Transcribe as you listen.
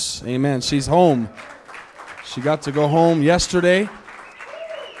Amen. She's home. She got to go home yesterday.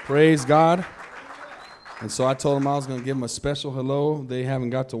 Praise God. And so I told them I was going to give them a special hello. They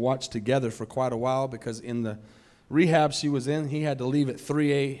haven't got to watch together for quite a while because in the rehab she was in, he had to leave at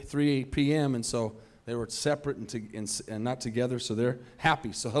 3 p.m. And so they were separate and not together. So they're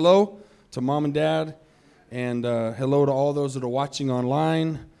happy. So hello to Mom and Dad. And hello to all those that are watching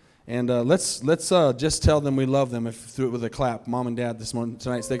online. And let's just tell them we love them through it with a clap. Mom and Dad this morning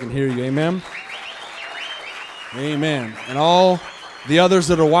tonight so they can hear you. Amen? Amen. And all the others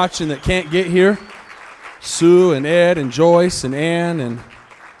that are watching that can't get here, Sue and Ed and Joyce and Ann and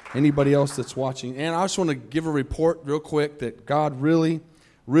anybody else that's watching. And I just want to give a report real quick that God really,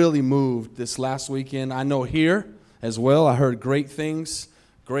 really moved this last weekend. I know here as well. I heard great things,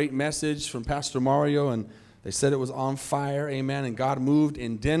 great message from Pastor Mario, and they said it was on fire, amen, and God moved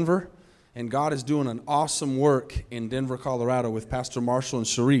in Denver, and God is doing an awesome work in Denver, Colorado with Pastor Marshall and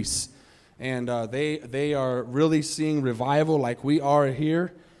Sharice, and they are really seeing revival like we are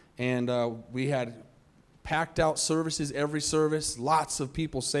here, and we had packed out services, every service, lots of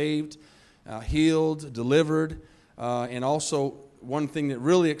people saved, healed, delivered, and also one thing that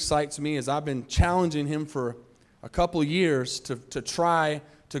really excites me is I've been challenging him for a couple of years to try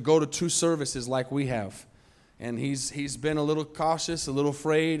to go to 2 services like we have. And he's been a little cautious, a little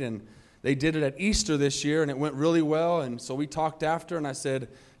afraid, and they did it at Easter this year, and it went really well. And so we talked after, and I said,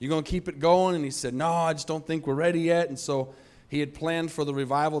 "You going to keep it going?" And he said, "No, I just don't think we're ready yet." And so he had planned for the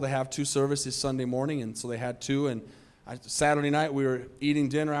revival to have 2 services Sunday morning, and so they had 2. And Saturday night we were eating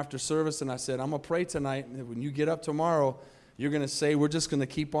dinner after service, and I said, "I'm going to pray tonight, and when you get up tomorrow, you're going to say we're just going to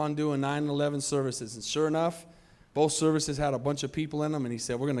keep on doing 9 and 11 services." And sure enough, both services had a bunch of people in them, and he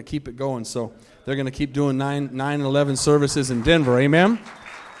said, "We're going to keep it going." So they're going to keep doing 9 and 11 services in Denver. Amen?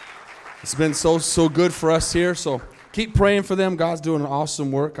 It's been so good for us here, so keep praying for them. God's doing an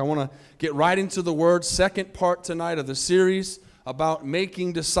awesome work. I want to get right into the Word. Second part tonight of the series about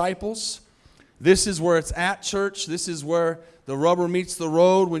making disciples. This is where it's at, church. This is where the rubber meets the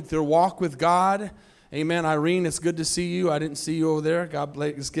road with their walk with God. Amen. Irene, it's good to see you. I didn't see you over there. God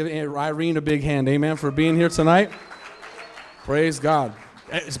bless. Let's give Irene a big hand. Amen. For being here tonight. Praise God.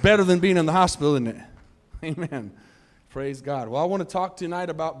 It's better than being in the hospital, isn't it? Amen. Praise God. Well, I want to talk tonight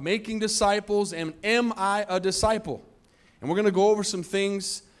about making disciples and am I a disciple? And we're going to go over some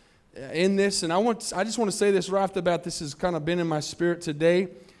things in this. And I just want to say this right off the bat. This has kind of been in my spirit today.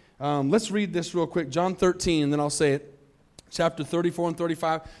 Let's read this real quick. John 13, and then I'll say it. Chapter 34 and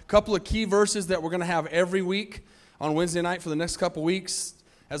 35, a couple of key verses that we're going to have every week on Wednesday night for the next couple weeks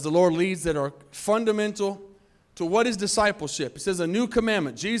as the Lord leads that are fundamental to what is discipleship. It says a new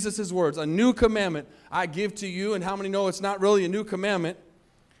commandment, Jesus' words, a new commandment I give to you. And how many know it's not really a new commandment?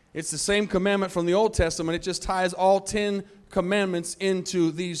 It's the same commandment from the Old Testament. It just ties all 10 commandments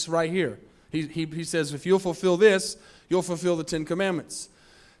into these right here. He says if you'll fulfill this, you'll fulfill the 10 commandments.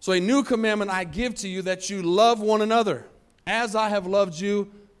 So a new commandment I give to you that you love one another. As I have loved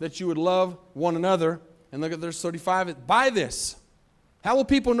you, that you would love one another. And look at verse 35. By this, how will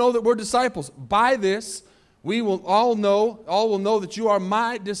people know that we're disciples? By this, we will all will know that you are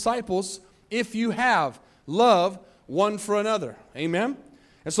my disciples if you have love one for another. Amen?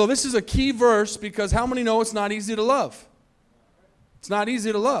 And so this is a key verse because how many know it's not easy to love? It's not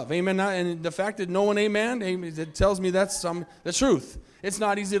easy to love. Amen? And the fact that no one amen, it tells me that's the truth. It's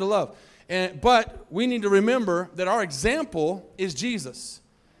not easy to love. But we need to remember that our example is Jesus.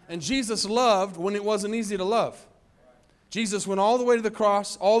 And Jesus loved when it wasn't easy to love. Jesus went all the way to the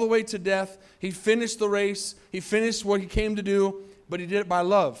cross, all the way to death. He finished the race. He finished what he came to do, but he did it by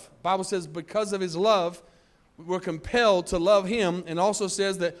love. The Bible says because of his love, we're compelled to love him, and also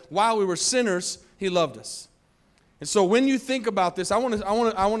says that while we were sinners, he loved us. And so when you think about this, I want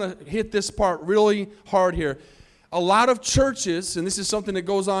to hit this part really hard here. A lot of churches, and this is something that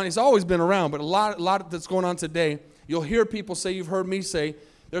goes on, it's always been around, but a lot that's going on today, you'll hear people say, you've heard me say,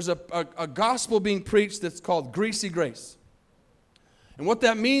 there's a gospel being preached that's called greasy grace. And what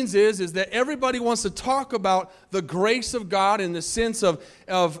that means is that everybody wants to talk about the grace of God in the sense of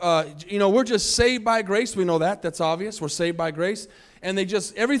we're just saved by grace. We know that's obvious. We're saved by grace. And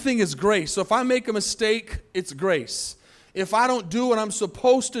everything is grace. So if I make a mistake, it's grace. If I don't do what I'm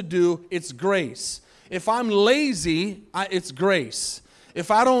supposed to do, it's grace. If I'm lazy, it's grace.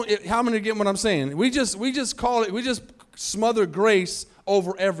 If I don't, how many get what I'm saying? We just smother grace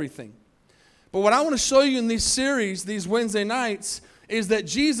over everything. But what I want to show you in these series, these Wednesday nights, is that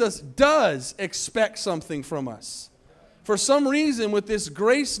Jesus does expect something from us. For some reason, with this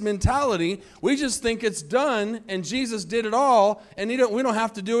grace mentality, we just think it's done and Jesus did it all and we don't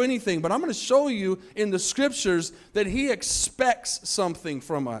have to do anything. But I'm going to show you in the Scriptures that He expects something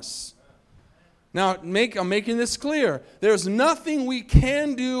from us. Now, I'm making this clear. There's nothing we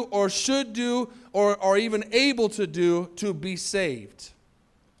can do or should do or even able to do to be saved.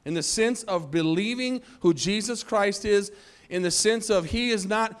 In the sense of believing who Jesus Christ is, in the sense of He is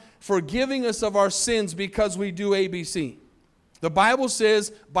not forgiving us of our sins because we do ABC. The Bible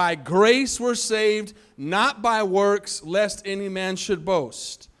says, by grace we're saved, not by works, lest any man should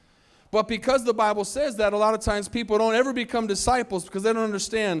boast. But because the Bible says that, a lot of times people don't ever become disciples because they don't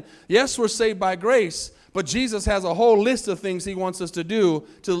understand, yes, we're saved by grace, but Jesus has a whole list of things He wants us to do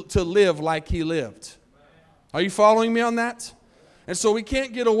to live like He lived. Are you following me on that? And so we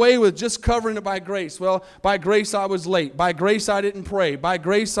can't get away with just covering it by grace. Well, by grace I was late. By grace I didn't pray. By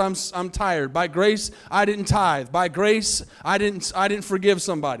grace I'm tired. By grace I didn't tithe. By grace I didn't forgive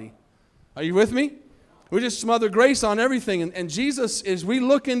somebody. Are you with me? We just smother grace on everything. And Jesus, as we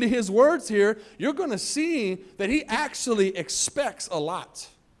look into His words here, you're going to see that He actually expects a lot.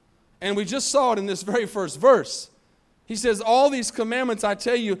 And we just saw it in this very first verse. He says, all these commandments I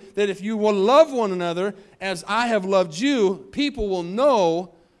tell you, that if you will love one another as I have loved you, people will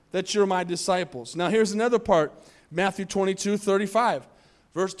know that you're my disciples. Now here's another part, Matthew 22:35,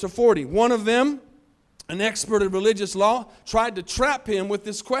 verse to 40. One of them, an expert in religious law, tried to trap Him with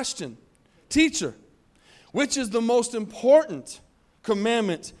this question. Teacher, which is the most important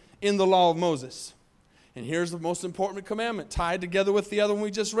commandment in the law of Moses? And here's the most important commandment, tied together with the other one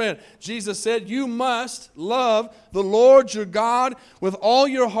we just read. Jesus said, you must love the Lord your God with all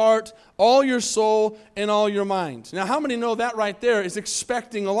your heart, all your soul, and all your mind. Now, how many know that right there is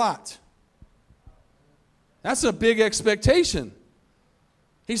expecting a lot? That's a big expectation.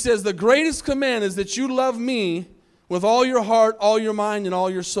 He says, the greatest command is that you love me with all your heart, all your mind, and all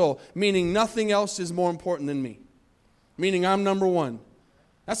your soul. Meaning nothing else is more important than me. Meaning I'm number one.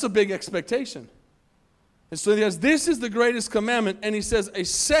 That's a big expectation. And so he says, this is the greatest commandment. And he says, a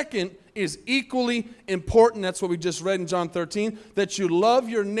second is equally important. That's what we just read in John 13. That you love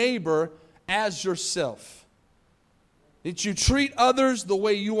your neighbor as yourself. That you treat others the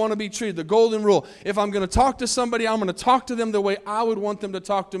way you want to be treated. The golden rule. If I'm going to talk to somebody, I'm going to talk to them the way I would want them to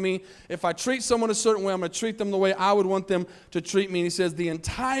talk to me. If I treat someone a certain way, I'm going to treat them the way I would want them to treat me. And he says, the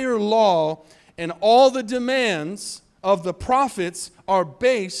entire law and all the demands of the prophets are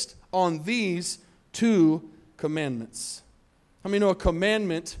based on these two commandments. How many know a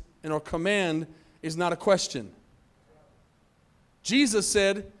commandment and a command is not a question? Jesus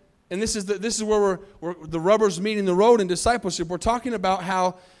said, and this is where the rubber's meeting the road in discipleship. We're talking about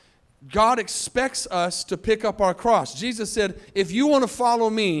how God expects us to pick up our cross. Jesus said, if you want to follow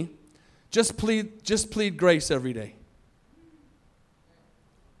me, just plead grace every day.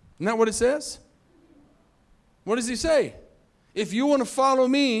 Isn't that what it says? What does He say? If you want to follow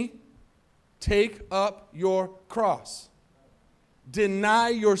me, take up your cross. Deny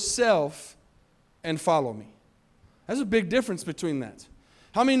yourself and follow me. There's a big difference between that.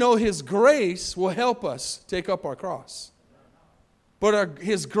 How many know His grace will help us take up our cross? But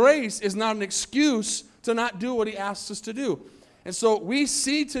His grace is not an excuse to not do what He asks us to do. And so we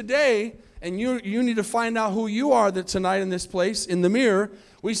see today, and you need to find out who you are tonight in this place, in the mirror.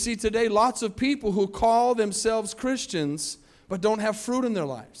 We see today lots of people who call themselves Christians but don't have fruit in their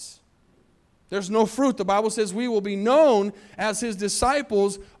lives. There's no fruit. The Bible says we will be known as His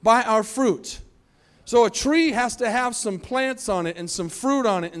disciples by our fruit. So a tree has to have some plants on it and some fruit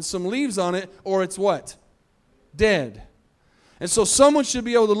on it and some leaves on it, or it's what? Dead. And so someone should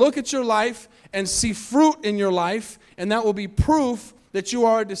be able to look at your life and see fruit in your life, and that will be proof that you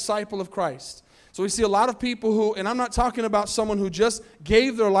are a disciple of Christ. So we see a lot of people who, and I'm not talking about someone who just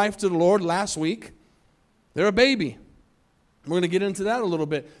gave their life to the Lord last week. They're a baby. We're going to get into that a little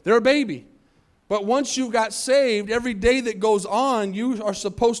bit. They're a baby. But once you got saved, every day that goes on, you are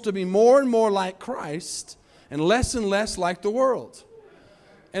supposed to be more and more like Christ and less like the world.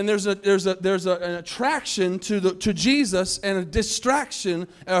 And there's an attraction to Jesus and a distraction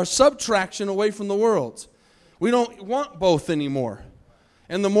or subtraction away from the world. We don't want both anymore.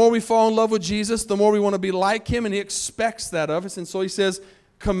 And the more we fall in love with Jesus, the more we want to be like Him, and He expects that of us. And so He says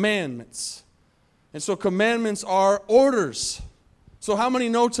commandments. And so commandments are orders. So how many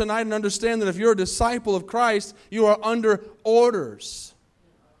know tonight and understand that if you're a disciple of Christ, you are under orders?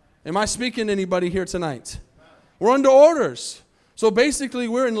 Am I speaking to anybody here tonight? We're under orders. So basically,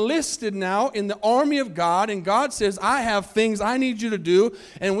 we're enlisted now in the army of God, and God says, I have things I need you to do,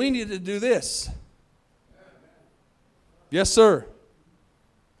 and we need to do this. Yes, sir.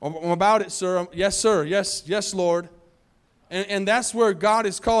 I'm about it, sir. Yes, sir. Yes, Lord. And that's where God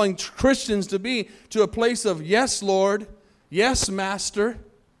is calling Christians to be, to a place of, yes, Lord, yes, Master.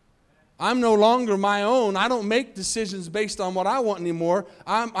 I'm no longer my own. I don't make decisions based on what I want anymore.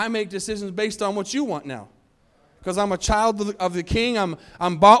 I make decisions based on what you want now. Because I'm a child of the King.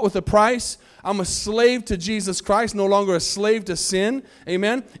 I'm bought with a price. I'm a slave to Jesus Christ, no longer a slave to sin.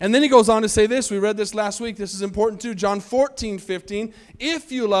 Amen. And then he goes on to say this. We read this last week. This is important too. John 14:15.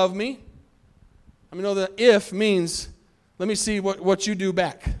 If you love me. I mean, know that if means, let me see what you do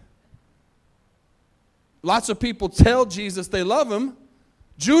back. Lots of people tell Jesus they love him.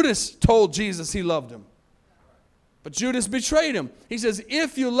 Judas told Jesus he loved him. But Judas betrayed him. He says,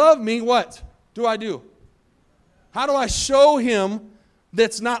 if you love me, what do I do? How do I show him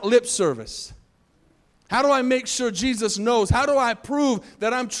that's not lip service? How do I make sure Jesus knows? How do I prove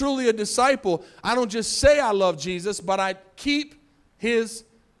that I'm truly a disciple? I don't just say I love Jesus, but I keep his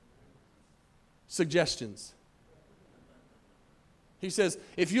suggestions. He says,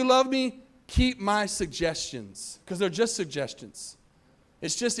 if you love me, keep my suggestions. Because they're just suggestions.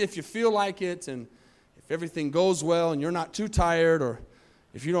 It's just if you feel like it and if everything goes well and you're not too tired or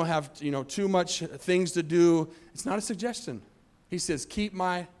if you don't have too much things to do, it's not a suggestion. He says, keep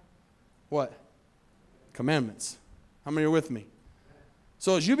my what? Commandments. How many are with me?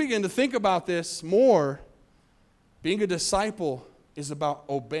 So as you begin to think about this more, being a disciple is about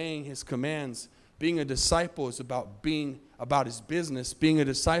obeying his commands. Being a disciple is about being about his business. Being a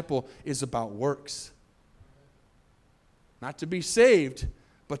disciple is about works. Not to be saved,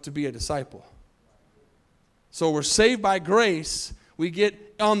 but to be a disciple. So we're saved by grace. We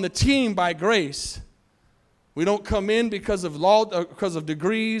get on the team by grace. We don't come in because of law, because of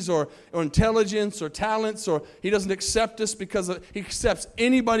degrees or intelligence or talents, or he doesn't accept us because he accepts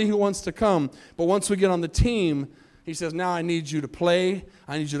anybody who wants to come. But once we get on the team, he says, now I need you to play.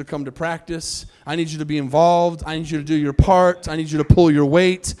 I need you to come to practice. I need you to be involved. I need you to do your part. I need you to pull your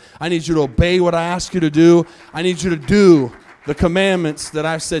weight. I need you to obey what I ask you to do. I need you to do the commandments that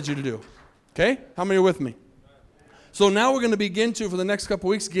I've said you to do. Okay? How many are with me? So now we're going to begin to, for the next couple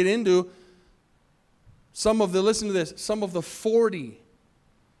weeks, get into listen to this, some of the 40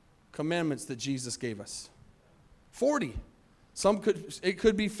 commandments that Jesus gave us. 40. It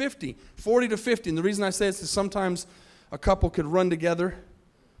could be 50. 40 to 50. And the reason I say this is sometimes a couple could run together,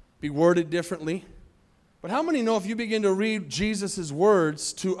 be worded differently. But how many know if you begin to read Jesus'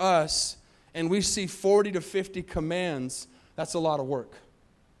 words to us and we see 40 to 50 commands, that's a lot of work.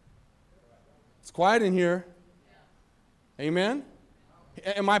 It's quiet in here. Amen?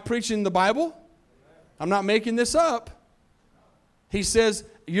 Am I preaching the Bible? I'm not making this up. He says,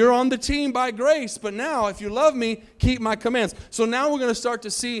 you're on the team by grace, but now if you love me, keep my commands. So now we're going to start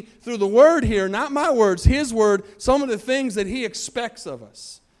to see through the word here, not my words, his word, some of the things that he expects of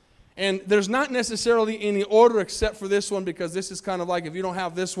us. And there's not necessarily any order except for this one, because this is kind of like if you don't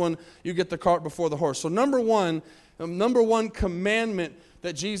have this one, you get the cart before the horse. So number one commandment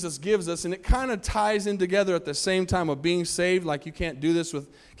that Jesus gives us, and it kind of ties in together at the same time of being saved, like you can't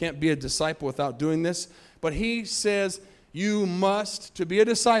be a disciple without doing this. But he says, to be a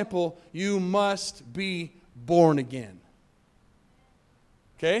disciple, you must be born again.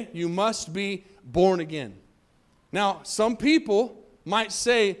 Okay? You must be born again. Now, some people might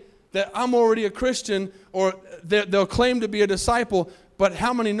say that I'm already a Christian, or they'll claim to be a disciple, but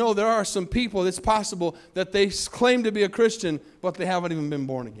how many know there are some people, it's possible, that they claim to be a Christian, but they haven't even been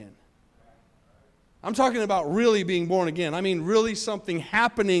born again? I'm talking about really being born again. I mean really something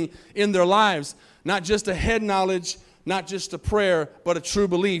happening in their lives, not just a head knowledge, not just a prayer, but a true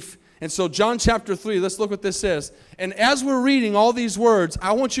belief. And so John chapter 3, let's look what this says. And as we're reading all these words,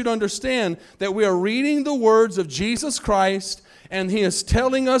 I want you to understand that we are reading the words of Jesus Christ, and he is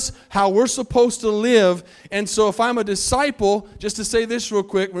telling us how we're supposed to live. And so if I'm a disciple, just to say this real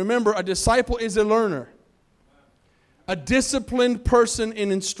quick, remember, a disciple is a learner, a disciplined person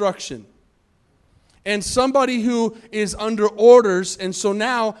in instruction, and somebody who is under orders. And so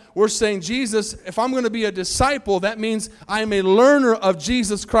now we're saying, Jesus, if I'm going to be a disciple, that means I'm a learner of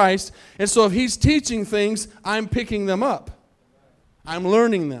Jesus Christ. And so if he's teaching things, I'm picking them up. I'm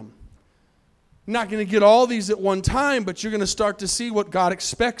learning them. I'm not going to get all these at one time, but you're going to start to see what God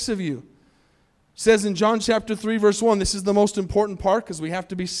expects of you. It says in John chapter 3, verse 1, this is the most important part because we have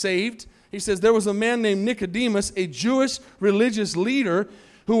to be saved. He says, there was a man named Nicodemus, a Jewish religious leader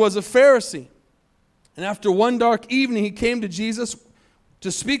who was a Pharisee. And after one dark evening, he came to Jesus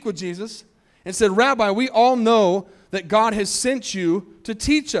to speak with Jesus and said, Rabbi, we all know that God has sent you to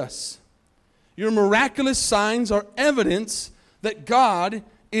teach us. Your miraculous signs are evidence that God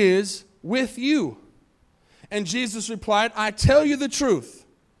is with you. And Jesus replied, I tell you the truth,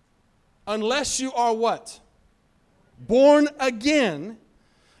 unless you are what? born again,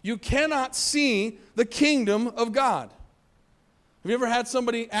 you cannot see the kingdom of God. Have you ever had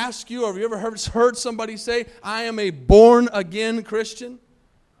somebody ask you, or have you ever heard somebody say, I am a born again Christian?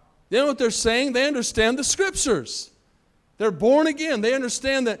 You know what they're saying? They understand the scriptures. They're born again. They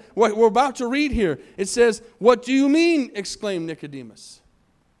understand that what we're about to read here. It says, what do you mean? Exclaimed Nicodemus.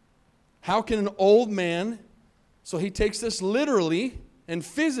 How can an old man, so he takes this literally and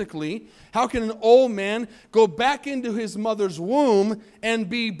physically, how can an old man go back into his mother's womb and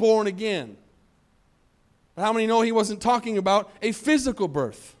be born again? But how many know he wasn't talking about a physical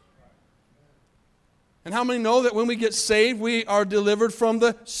birth? And how many know that when we get saved, we are delivered from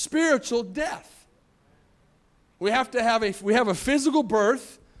the spiritual death? We have a physical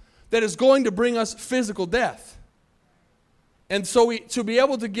birth that is going to bring us physical death. And so to be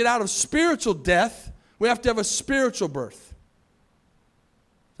able to get out of spiritual death, we have to have a spiritual birth.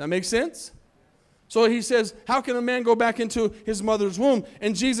 Does that make sense? So he says, how can a man go back into his mother's womb?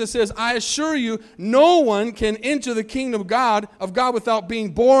 And Jesus says, I assure you, no one can enter the kingdom of God without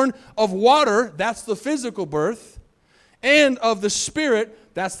being born of water, that's the physical birth, and of the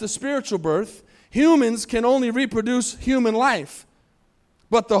Spirit, that's the spiritual birth. Humans can only reproduce human life,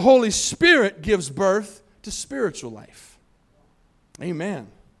 but the Holy Spirit gives birth to spiritual life. Amen.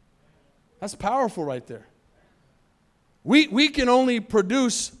 That's powerful right there. We can only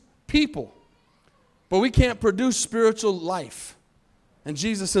produce people, but we can't produce spiritual life. And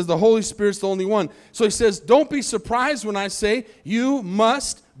Jesus says the Holy Spirit's the only one. So he says, don't be surprised when I say you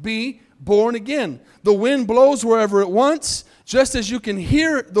must be born again. The wind blows wherever it wants, just as you can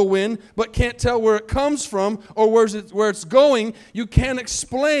hear the wind but can't tell where it comes from or where it's going. You can't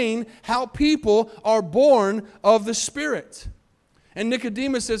explain how people are born of the Spirit. And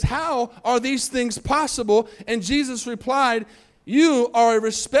Nicodemus says, how are these things possible? And Jesus replied, you are a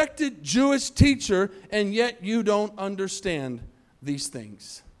respected Jewish teacher, and yet you don't understand these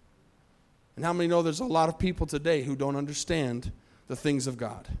things. And how many know there's a lot of people today who don't understand the things of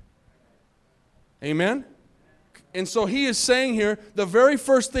God? Amen? And so he is saying here, the very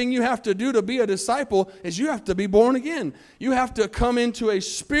first thing you have to do to be a disciple is you have to be born again. You have to come into a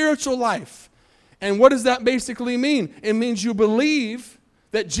spiritual life. And what does that basically mean? It means you believe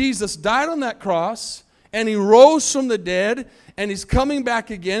that Jesus died on that cross and he rose from the dead and he's coming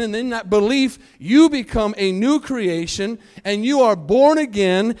back again. And in that belief, you become a new creation and you are born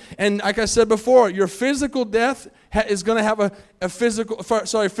again. And like I said before, your physical death is going to have physical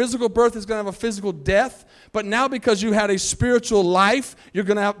birth is going to have a physical death. But now because you had a spiritual life, you're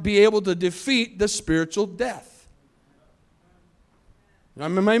going to be able to defeat the spiritual death.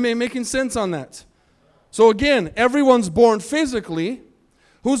 Am I making sense on that? So again, everyone's born physically.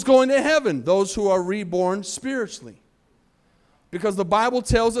 Who's going to heaven? Those who are reborn spiritually. Because the Bible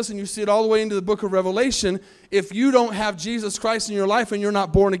tells us, and you see it all the way into the book of Revelation, if you don't have Jesus Christ in your life and you're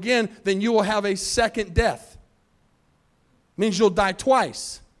not born again, then you will have a second death. It means you'll die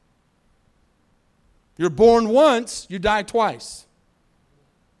twice. You're born once, you die twice.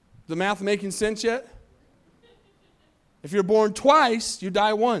 The math making sense yet? If you're born twice, you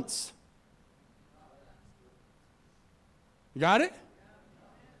die once. You got it?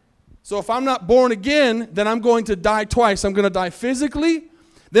 So if I'm not born again, then I'm going to die twice. I'm going to die physically,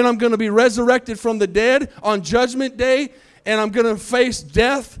 then I'm going to be resurrected from the dead on Judgment Day, and I'm going to face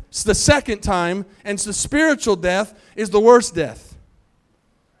death the second time, and the spiritual death is the worst death.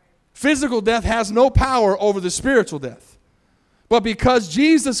 Physical death has no power over the spiritual death. But because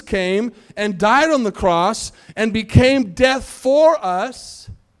Jesus came and died on the cross and became death for us,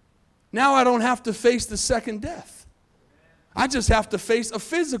 now I don't have to face the second death. I just have to face a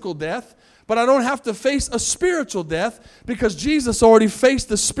physical death, but I don't have to face a spiritual death because Jesus already faced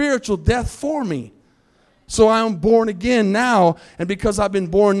the spiritual death for me. So I'm born again now, and because I've been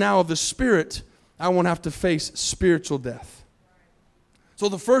born now of the Spirit, I won't have to face spiritual death. So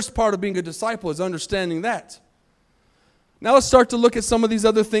the first part of being a disciple is understanding that. Now let's start to look at some of these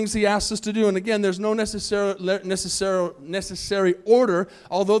other things he asks us to do. And again, there's no necessary order,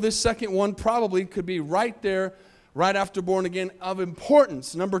 although this second one probably could be right there, right after born again, of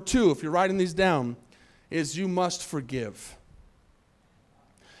importance. Number 2, if you're writing these down, is you must forgive.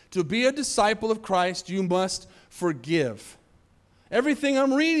 To be a disciple of Christ, you must forgive. Everything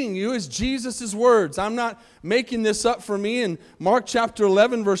I'm reading you is Jesus' words. I'm not making this up for me. In Mark chapter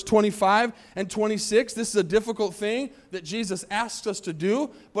 11, verse 25 and 26, this is a difficult thing that Jesus asks us to do,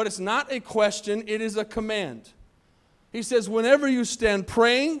 but it's not a question, it is a command. He says, whenever you stand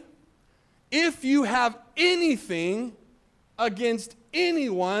praying, if you have anything against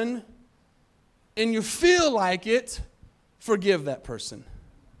anyone and you feel like it, forgive that person.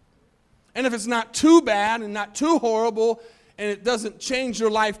 And if it's not too bad and not too horrible and it doesn't change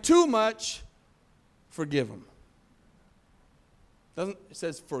your life too much, forgive him. It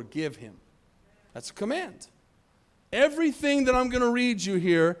says forgive him. That's a command. Everything that I'm going to read you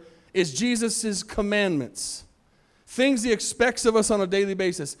here is Jesus' commandments. Things he expects of us on a daily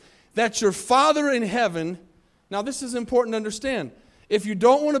basis. That your Father in heaven, now this is important to understand. If you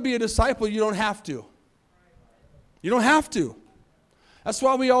don't want to be a disciple, you don't have to. You don't have to. That's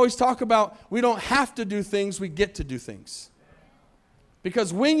why we always talk about we don't have to do things, we get to do things.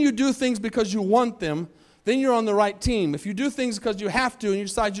 Because when you do things because you want them, then you're on the right team. If you do things because you have to and you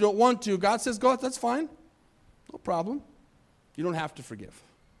decide you don't want to, God says, go, that's fine. No problem. You don't have to forgive.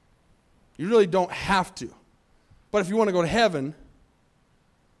 You really don't have to. But if you want to go to heaven,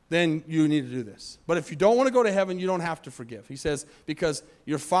 then you need to do this. But if you don't want to go to heaven, you don't have to forgive. He says, because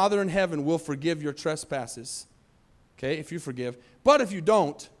your Father in heaven will forgive your trespasses. Okay, if you forgive. But if you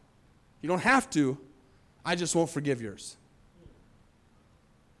don't have to, I just won't forgive yours.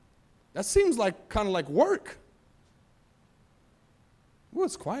 That seems like kind of like work. Ooh,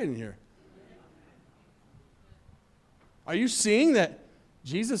 it's quiet in here. Are you seeing that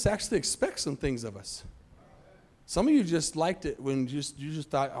Jesus actually expects some things of us? Some of you just liked it when you just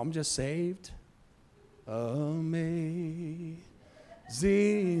thought, I'm just saved. Amazing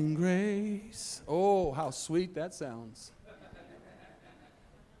grace. Oh, how sweet that sounds.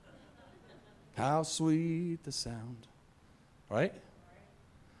 How sweet the sound. Right?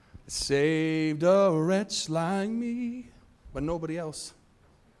 Saved a wretch like me, but nobody else.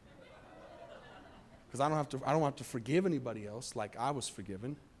 Because I don't have to forgive anybody else like I was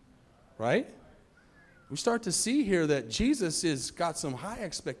forgiven. Right? We start to see here that Jesus has got some high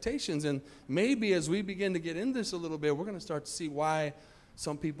expectations, and maybe as we begin to get into this a little bit, we're going to start to see why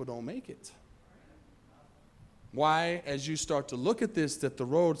some people don't make it. Why, as you start to look at this, that the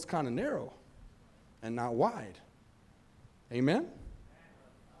road's kind of narrow and not wide. Amen?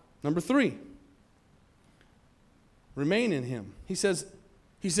 Number 3, remain in him. He says,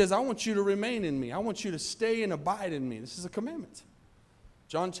 I want you to remain in me. I want you to stay and abide in me. This is a commandment.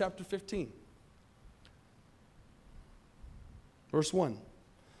 John chapter 15. Verse 1.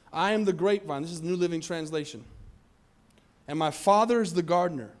 I am the grapevine. This is the New Living Translation. And my Father is the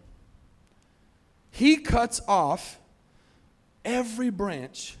gardener. He cuts off every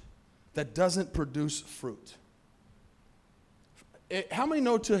branch that doesn't produce fruit. How many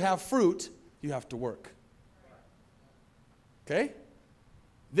know to have fruit, you have to work? Okay?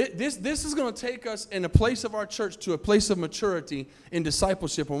 This is going to take us in a place of our church to a place of maturity in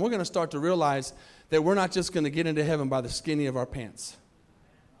discipleship, and we're going to start to realize that we're not just going to get into heaven by the skinny of our pants.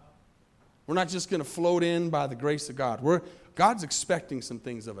 We're not just going to float in by the grace of God. God's expecting some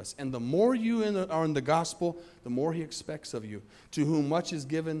things of us, and the more you are in the gospel, the more he expects of you. To whom much is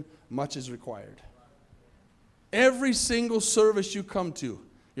given, much is required. Every single service you come to,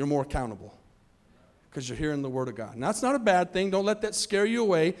 you're more accountable because you're hearing the word of God. Now, that's not a bad thing. Don't let that scare you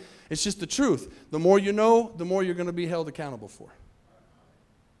away. It's just the truth. The more you know, the more you're going to be held accountable for.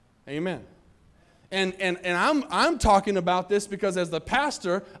 Amen. And I'm talking about this because as the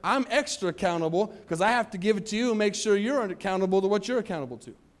pastor, I'm extra accountable because I have to give it to you and make sure you're accountable to what you're accountable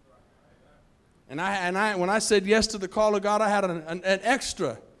to. And I when I said yes to the call of God, I had an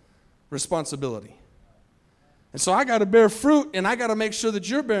extra responsibility. And so I got to bear fruit, and I got to make sure that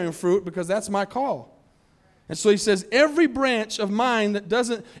you're bearing fruit because that's my call. And so he says, every branch of mine that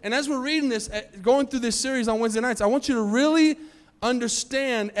doesn't, and as we're reading this, going through this series on Wednesday nights, I want you to really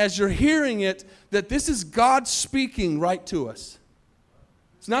understand as you're hearing it that this is God speaking right to us.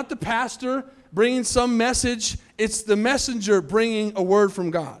 It's not the pastor bringing some message. It's the messenger bringing a word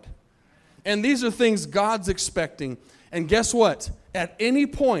from God. And these are things God's expecting. And guess what? At any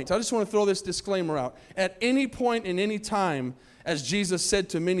point, I just want to throw this disclaimer out. At any point in any time, as Jesus said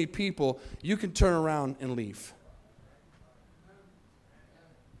to many people, you can turn around and leave.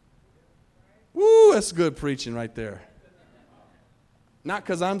 Woo, that's good preaching right there. Not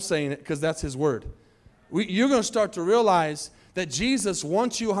because I'm saying it, because that's his word. You're going to start to realize that Jesus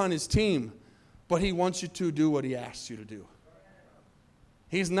wants you on his team, but he wants you to do what he asks you to do.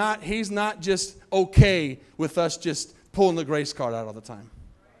 He's not just okay with us just pulling the grace card out all the time.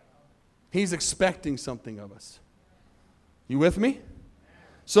 He's expecting something of us. You with me?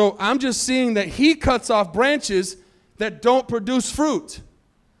 So I'm just seeing that he cuts off branches that don't produce fruit.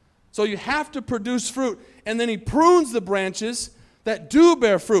 So you have to produce fruit. And then he prunes the branches that do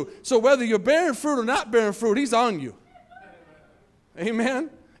bear fruit. So whether you're bearing fruit or not bearing fruit, he's on you. Amen?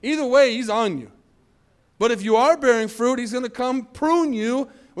 Either way, he's on you. But if you are bearing fruit, he's going to come prune you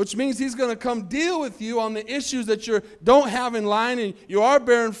which means he's going to come deal with you on the issues that you don't have in line and you are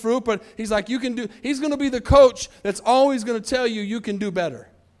bearing fruit, but he's like, he's going to be the coach that's always going to tell you you can do better.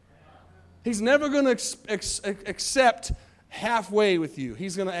 He's never going to accept halfway with you.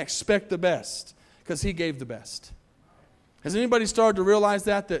 He's going to expect the best because he gave the best. Has anybody started to realize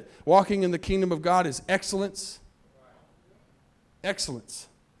that walking in the kingdom of God is excellence? Excellence.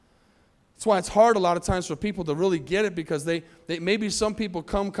 That's why it's hard a lot of times for people to really get it, because they maybe some people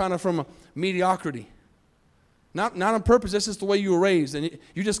come kind of from a mediocrity. Not on purpose, that's just the way you were raised, and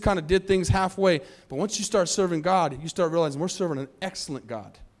you just kind of did things halfway. But once you start serving God, you start realizing we're serving an excellent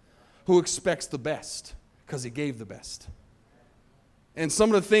God who expects the best because he gave the best. And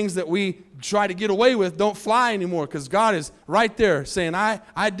some of the things that we try to get away with don't fly anymore because God is right there saying, I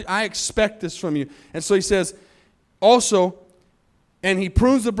expect this from you. And so he says, also, and he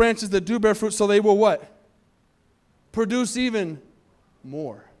prunes the branches that do bear fruit so they will what? Produce even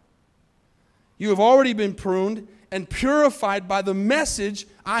more. You have already been pruned and purified by the message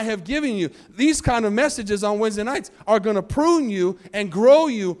I have given you. These kind of messages on Wednesday nights are going to prune you and grow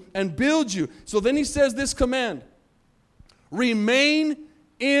you and build you. So then he says this command, remain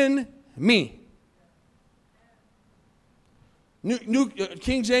in me. New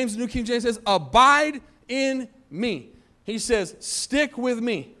King James says, abide in me. He says, stick with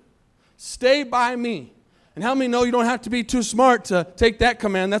me. Stay by me. And how many know you don't have to be too smart to take that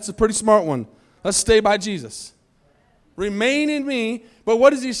command? That's a pretty smart one. Let's stay by Jesus. Remain in me. But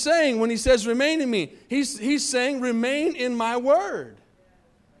what is he saying when he says remain in me? He's saying remain in my word.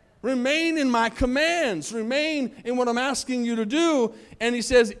 Remain in my commands. Remain in what I'm asking you to do. And he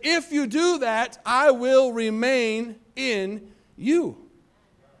says, if you do that, I will remain in you.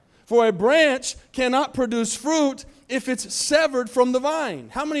 For a branch cannot produce fruit if it's severed from the vine.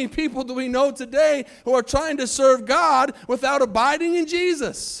 How many people do we know today who are trying to serve God without abiding in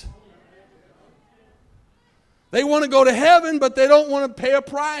Jesus? They want to go to heaven, but they don't want to pay a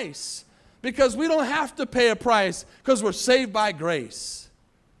price. Because we don't have to pay a price because we're saved by grace.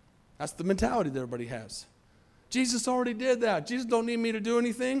 That's the mentality that everybody has. Jesus already did that. Jesus don't need me to do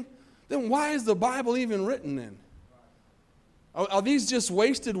anything. Then why is the Bible even written then? Are these just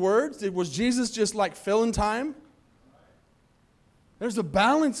wasted words? Was Jesus just like filling time? There's a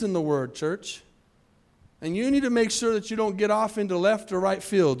balance in the word, church. And you need to make sure that you don't get off into left or right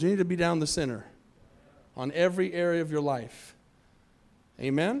field. You need to be down the center on every area of your life.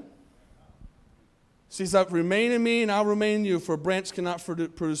 Amen? So he said, remain in me and I'll remain in you, for a branch cannot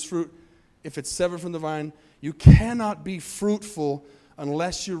produce fruit if it's severed from the vine. You cannot be fruitful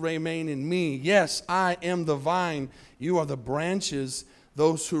unless you remain in me. Yes, I am the vine. You are the branches.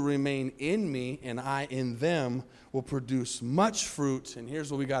 Those who remain in me and I in them will produce much fruit. And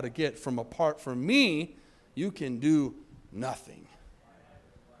here's what we got to get. From apart from me, you can do nothing.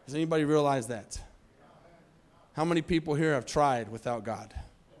 Does anybody realize that? How many people here have tried without God?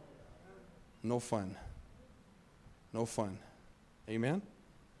 No fun. No fun. Amen?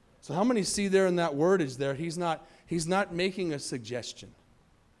 So how many see there in that wordage there, he's not making a suggestion.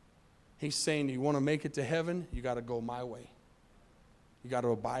 He's saying, you want to make it to heaven, you got to go my way. You got to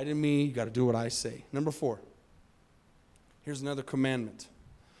abide in me, you got to do what I say. Number 4. Here's another commandment.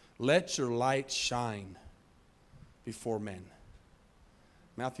 Let your light shine before men.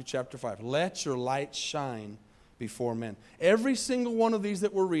 Matthew chapter 5. Let your light shine before men. Every single one of these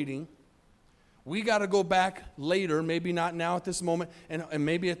that we're reading, we got to go back later, maybe not now at this moment, and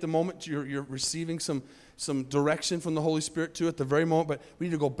maybe at the moment you're receiving some direction from the Holy Spirit too at the very moment, but we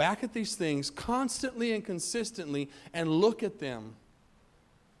need to go back at these things constantly and consistently and look at them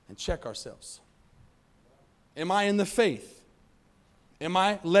and check ourselves. Am I in the faith? Am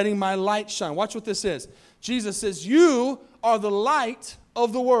I letting my light shine? Watch what this is. Jesus says, you are the light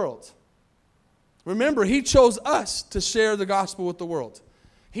of the world. Remember, he chose us to share the gospel with the world.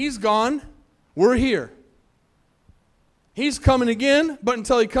 He's gone. We're here. He's coming again, but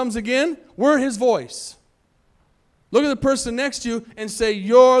until he comes again, we're his voice. Look at the person next to you and say,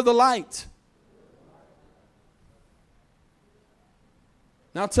 you're the light.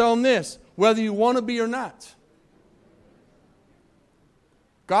 Now tell them this, whether you want to be or not.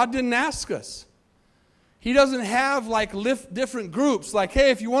 God didn't ask us. He doesn't have like different groups. Like,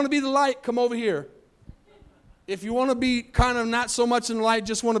 hey, if you want to be the light, come over here. If you want to be kind of not so much in the light,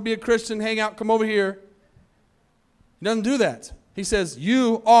 just want to be a Christian, hang out, come over here. He doesn't do that. He says,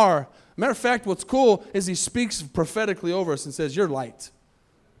 you are. Matter of fact, what's cool is he speaks prophetically over us and says, you're light.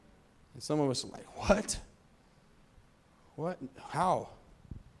 And some of us are like, what? What? How?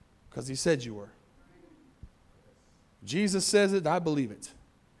 Because he said you were. Jesus says it, I believe it.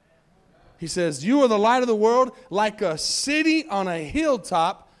 He says, you are the light of the world, like a city on a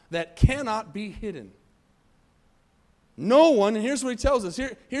hilltop that cannot be hidden. No one, and here's what he tells us.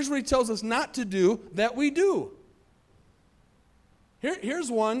 Here's what he tells us not to do that we do.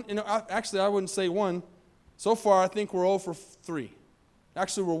 Here's one. Actually, I wouldn't say one. So far, I think we're 0 for 3.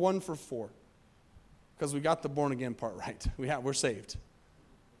 Actually, we're 1 for 4. Because we got the born again part right. We're saved.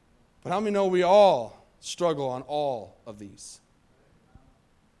 But how many know we all struggle on all of these?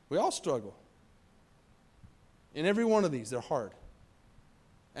 We all struggle. In every one of these, they're hard.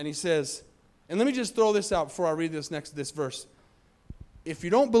 And he says, and let me just throw this out before I read this verse. If you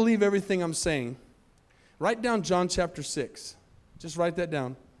don't believe everything I'm saying, write down John chapter 6. Just write that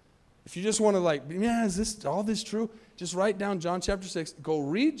down. If you just want to is all this true? Just write down John chapter 6. Go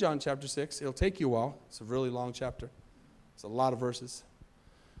read John chapter 6. It'll take you a while. It's a really long chapter. It's a lot of verses.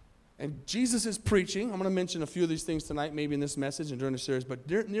 And Jesus is preaching. I'm going to mention a few of these things tonight, maybe in this message and during the series. But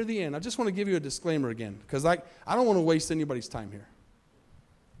near the end, I just want to give you a disclaimer again. Because I don't want to waste anybody's time here.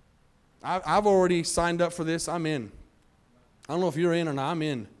 I've already signed up for this. I'm in. I don't know if you're in or not. I'm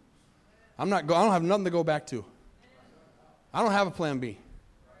in. I don't have nothing to go back to. I don't have a plan B.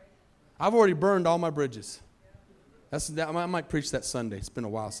 I've already burned all my bridges. I might preach that Sunday. It's been a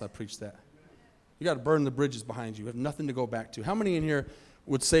while since I preached that. You got to burn the bridges behind you. You have nothing to go back to. How many in here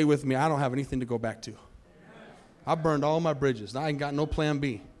would say with me, I don't have anything to go back to? I burned all my bridges. I ain't got no plan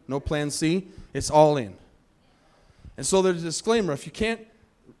B, no plan C. It's all in. And so there's a disclaimer. If you can't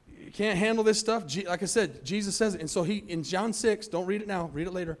handle this stuff, like I said, Jesus says it. And so in John 6, don't read it now, read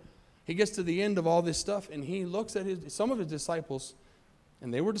it later. He gets to the end of all this stuff, and he looks at some of his disciples,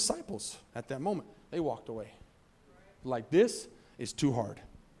 and they were disciples at that moment. They walked away. Like, this is too hard.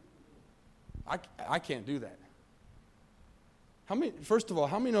 I can't do that. First of all,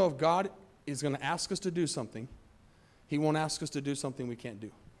 how many know if God is going to ask us to do something, he won't ask us to do something we can't do?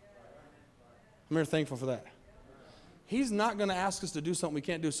 I'm very thankful for that. He's not going to ask us to do something we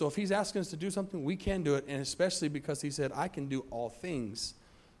can't do. So if he's asking us to do something, we can do it, and especially because he said, I can do all things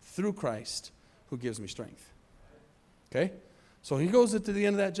through Christ who gives me strength. Okay? So he goes to the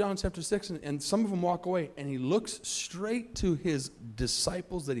end of that John chapter 6, and some of them walk away, and he looks straight to his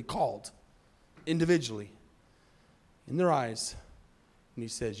disciples that he called individually in their eyes, and he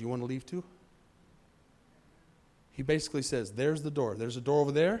says, you want to leave too? He basically says, there's the door. There's a door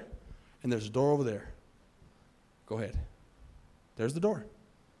over there, and there's a door over there. Go ahead. There's the door.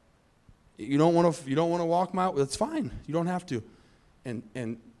 You don't want to walk my way. That's fine. You don't have to.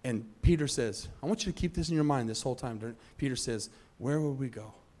 And Peter says, I want you to keep this in your mind this whole time. Peter says, where will we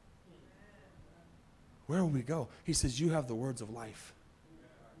go? Where will we go? He says, you have the words of life.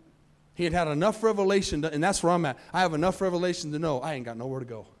 He had enough revelation, and that's where I'm at. I have enough revelation to know I ain't got nowhere to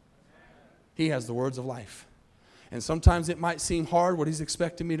go. He has the words of life. And sometimes it might seem hard what he's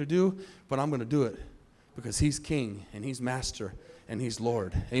expecting me to do, but I'm going to do it because he's king and he's master and he's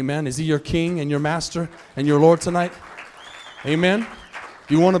Lord. Amen? Is he your king and your master and your Lord tonight? Amen?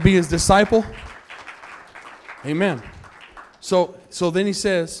 Do you want to be his disciple? Amen. So then he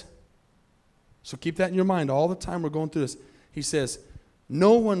says, so keep that in your mind all the time we're going through this. He says,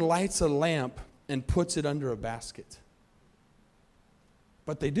 no one lights a lamp and puts it under a basket.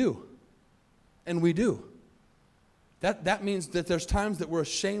 But they do. And we do. That means that there's times that we're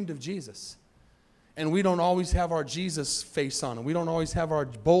ashamed of Jesus. And we don't always have our Jesus face on. And we don't always have our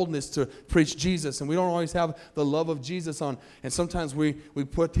boldness to preach Jesus. And we don't always have the love of Jesus on. And sometimes we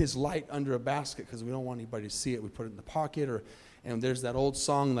put his light under a basket because we don't want anybody to see it. We put it in the pocket. And there's that old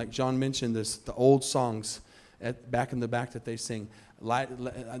song, like John mentioned, the old songs back in the back that they sing.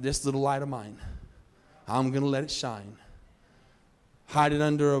 This little light of mine, I'm going to let it shine. Hide it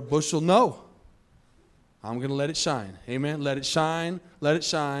under a bushel? No. I'm going to let it shine. Amen. Let it shine, let it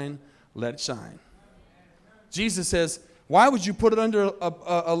shine, let it shine. Jesus says, why would you put it under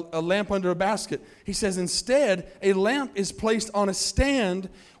a lamp under a basket? He says, instead, a lamp is placed on a stand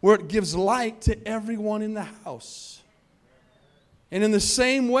where it gives light to everyone in the house. And in the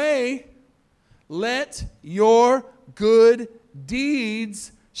same way, let your good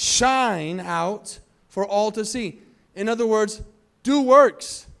deeds shine out for all to see. In other words, do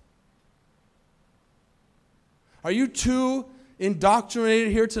works. Are you too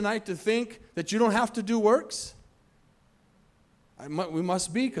indoctrinated here tonight to think that you don't have to do works? We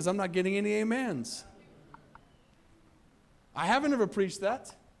must be, because I'm not getting any amens. I haven't ever preached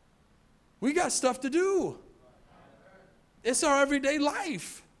that. We got stuff to do. It's our everyday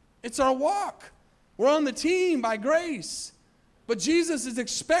life. It's our walk. We're on the team by grace. But Jesus is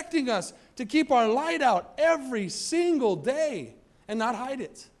expecting us to keep our light out every single day and not hide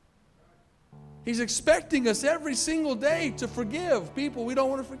it. He's expecting us every single day to forgive people we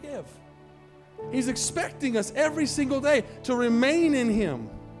don't want to forgive. He's expecting us every single day to remain in Him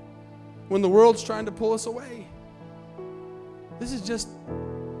when the world's trying to pull us away. This is just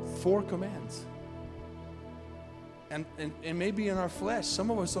 4 commands. And maybe in our flesh, some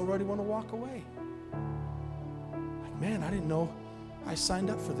of us already want to walk away. Like, man, I didn't know I signed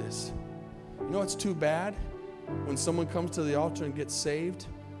up for this. You know what's too bad? When someone comes to the altar and gets saved,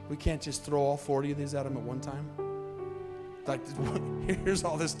 we can't just throw all 40 of these at them at one time. Like, here's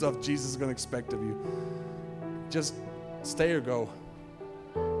all this stuff Jesus is going to expect of you. Just stay or go.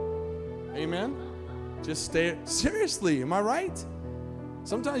 Amen? Just stay. Seriously, am I right?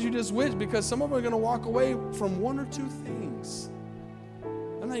 Sometimes you just wish, because some of them are going to walk away from 1 or 2 things.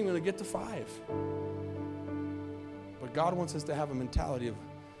 They're not even going to get to 5. But God wants us to have a mentality of,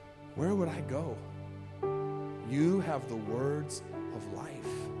 where would I go? You have the words of life.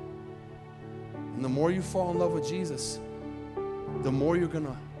 And the more you fall in love with Jesus, the more you're going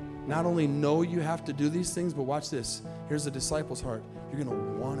to not only know you have to do these things, but watch this. Here's the disciple's heart. You're going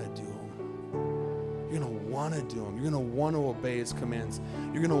to want to do them. You're going to want to do them. You're going to want to obey His commands.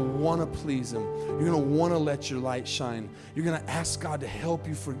 You're going to want to please Him. You're going to want to let your light shine. You're going to ask God to help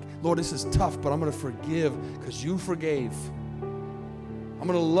you. Lord, this is tough, but I'm going to forgive because you forgave. I'm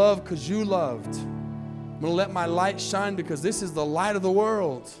going to love because you loved. I'm going to let my light shine because this is the light of the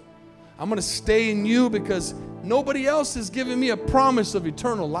world. I'm going to stay in you because nobody else has given me a promise of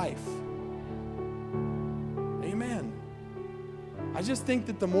eternal life. Amen. I just think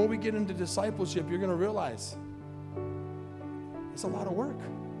that the more we get into discipleship, you're going to realize it's a lot of work.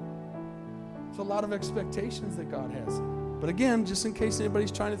 It's a lot of expectations that God has. But again, just in case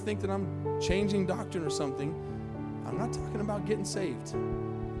anybody's trying to think that I'm changing doctrine or something, I'm not talking about getting saved.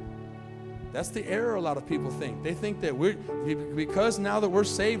 That's the error a lot of people think. They think that because now that we're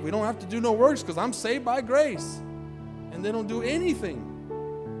saved, we don't have to do no works because I'm saved by grace. And they don't do anything.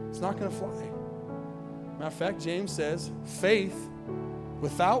 It's not going to fly. Matter of fact, James says, faith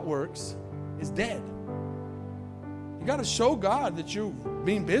without works is dead. You got to show God that you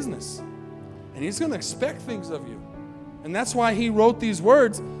mean business. And He's going to expect things of you. And that's why He wrote these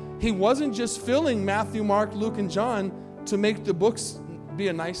words. He wasn't just filling Matthew, Mark, Luke, and John to make the books be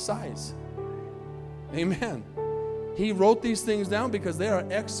a nice size. Amen. He wrote these things down because there are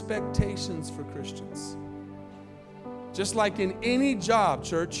expectations for Christians. Just like in any job,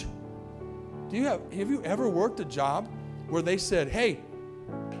 church, have you ever worked a job where they said, hey,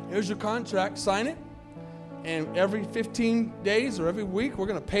 here's your contract, sign it, and every 15 days or every week we're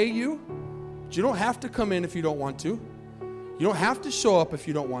going to pay you, but you don't have to come in if you don't want to. You don't have to show up if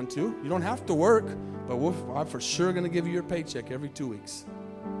you don't want to. You don't have to work, but I'm for sure going to give you your paycheck every 2 weeks.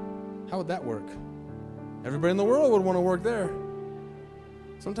 How would that work? Everybody in the world would want to work there.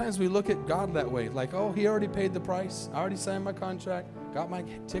 Sometimes we look at God that way, like, oh, He already paid the price. I already signed my contract, got my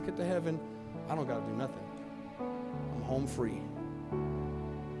ticket to heaven. I don't got to do nothing. I'm home free.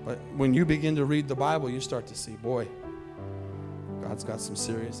 But when you begin to read the Bible, you start to see, boy, God's got some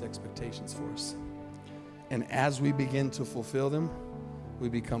serious expectations for us. And as we begin to fulfill them, we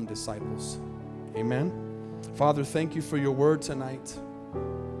become disciples. Amen. Father, thank you for your word tonight.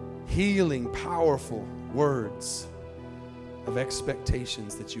 Healing, powerful words of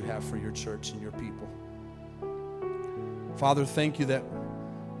expectations that you have for your church and your people. Father, thank you that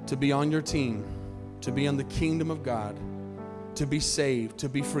to be on your team, to be in the kingdom of God, to be saved, to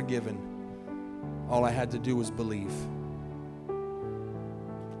be forgiven, all I had to do was believe.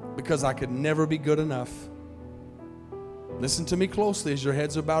 Because I could never be good enough. Listen to me closely as your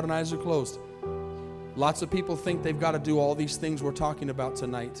heads are bowed and eyes are closed. Lots of people think they've got to do all these things we're talking about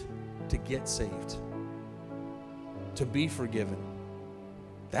tonight to get saved, to be forgiven.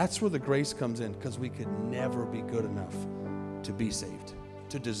 That's where the grace comes in, because we could never be good enough to be saved,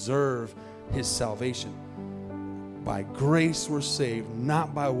 to deserve His salvation. By grace we're saved,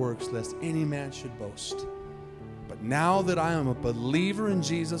 not by works, lest any man should boast. But now that I am a believer in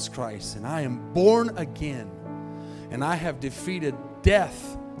Jesus Christ, and I am born again, and I have defeated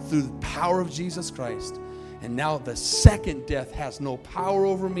death through the power of Jesus Christ, and now the second death has no power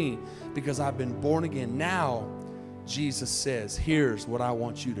over me because I've been born again. Now, Jesus says, here's what I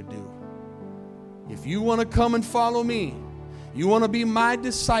want you to do. If you want to come and follow me, you want to be my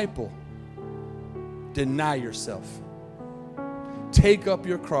disciple, deny yourself. Take up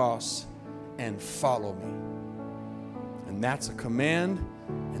your cross and follow me. And that's a command,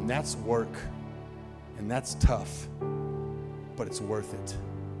 and that's work, and that's tough, but it's worth it.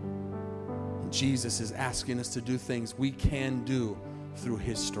 Jesus is asking us to do things we can do through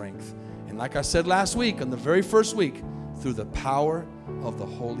His strength. And like I said last week, on the very first week, through the power of the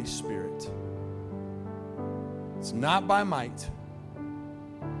Holy Spirit. It's not by might.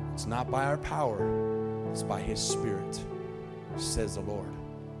 It's not by our power, it's by His Spirit, says the Lord.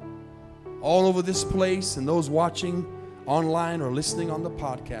 All over this place and those watching online or listening on the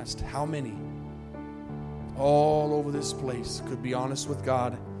podcast, how many all over this place could be honest with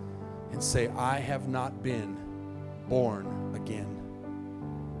God and say, I have not been born again?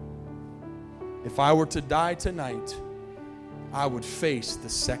 If I were to die tonight, I would face the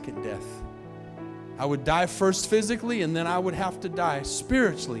second death. I would die first physically, and then I would have to die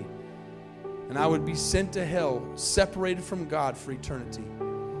spiritually. And I would be sent to hell, separated from God for eternity.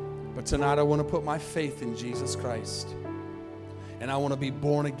 But tonight I want to put my faith in Jesus Christ. And I want to be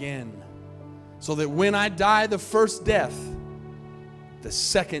born again. So that when I die the first death, the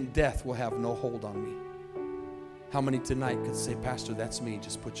second death will have no hold on me. How many tonight could say, Pastor, that's me?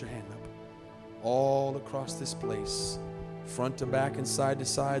 Just put your hand up. All across this place, front to back and side to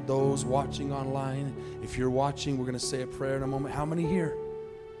side, those watching online. If you're watching, we're going to say a prayer in a moment. How many here?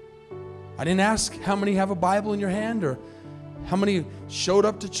 I didn't ask how many have a Bible in your hand or how many showed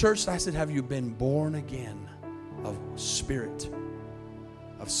up to church. I said, have you been born again of spirit?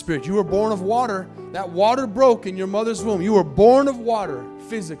 Of spirit. You were born of water. That water broke in your mother's womb. You were born of water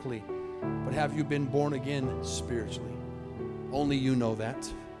physically. But have you been born again spiritually? Only you know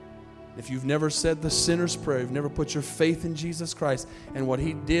that. If you've never said the sinner's prayer, you've never put your faith in Jesus Christ and what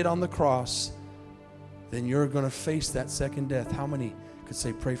He did on the cross, then you're going to face that second death. How many could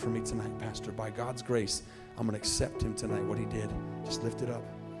say, pray for me tonight, Pastor? By God's grace, I'm going to accept Him tonight, what He did. Just lift it up.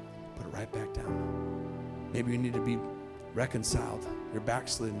 Put it right back down. Maybe you need to be reconciled. You're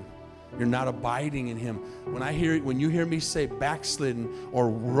backslidden. You're not abiding in Him. When you hear me say backslidden or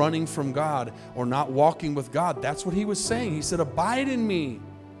running from God or not walking with God, that's what He was saying. He said, abide in me.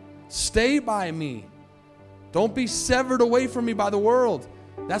 Stay by me. Don't be severed away from me by the world.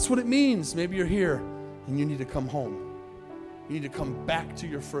 That's what it means. Maybe you're here and you need to come home. You need to come back to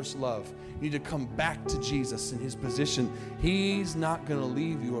your first love. You need to come back to Jesus in His position. He's not going to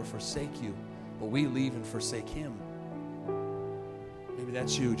leave you or forsake you, but we leave and forsake Him. Maybe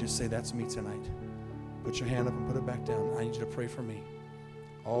that's you. Just say, that's me tonight. Put your hand up and put it back down. I need you to pray for me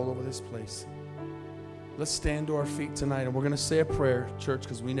all over this place. Let's stand to our feet tonight, and we're going to say a prayer, church,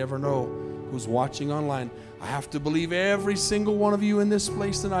 because we never know who's watching online. I have to believe every single one of you in this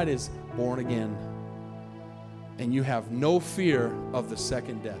place tonight is born again. And you have no fear of the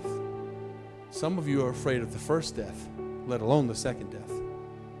second death. Some of you are afraid of the first death, let alone the second death.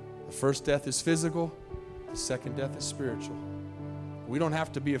 The first death is physical. The second death is spiritual. We don't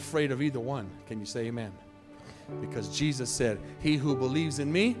have to be afraid of either one. Can you say amen? Because Jesus said, he who believes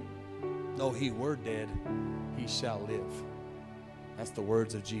in me, though he were dead, he shall live. That's the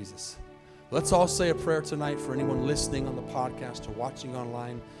words of Jesus. Let's all say a prayer tonight for anyone listening on the podcast or watching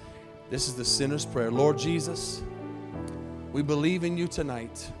online. This is the sinner's prayer. Lord Jesus, we believe in you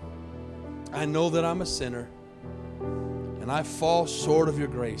tonight. I know that I'm a sinner and I fall short of your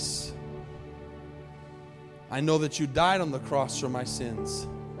grace. I know that you died on the cross for my sins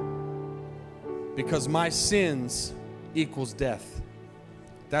because my sins equals death.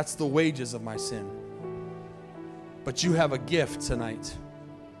 That's the wages of my sin. But you have a gift tonight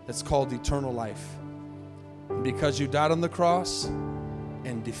that's called eternal life. And because you died on the cross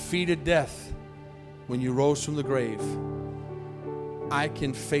and defeated death when you rose from the grave, I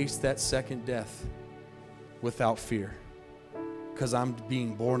can face that second death without fear because I'm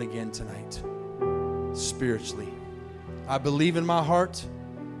being born again tonight, spiritually. I believe in my heart,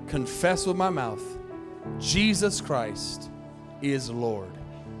 confess with my mouth, Jesus Christ is Lord.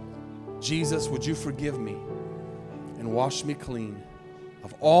 Jesus, would you forgive me and wash me clean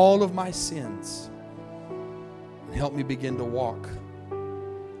of all of my sins and help me begin to walk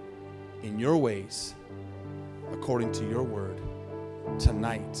in your ways according to your word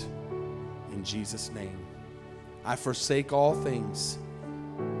tonight in Jesus' name. I forsake all things.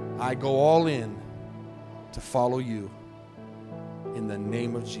 I go all in to follow you in the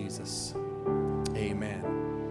name of Jesus. Amen.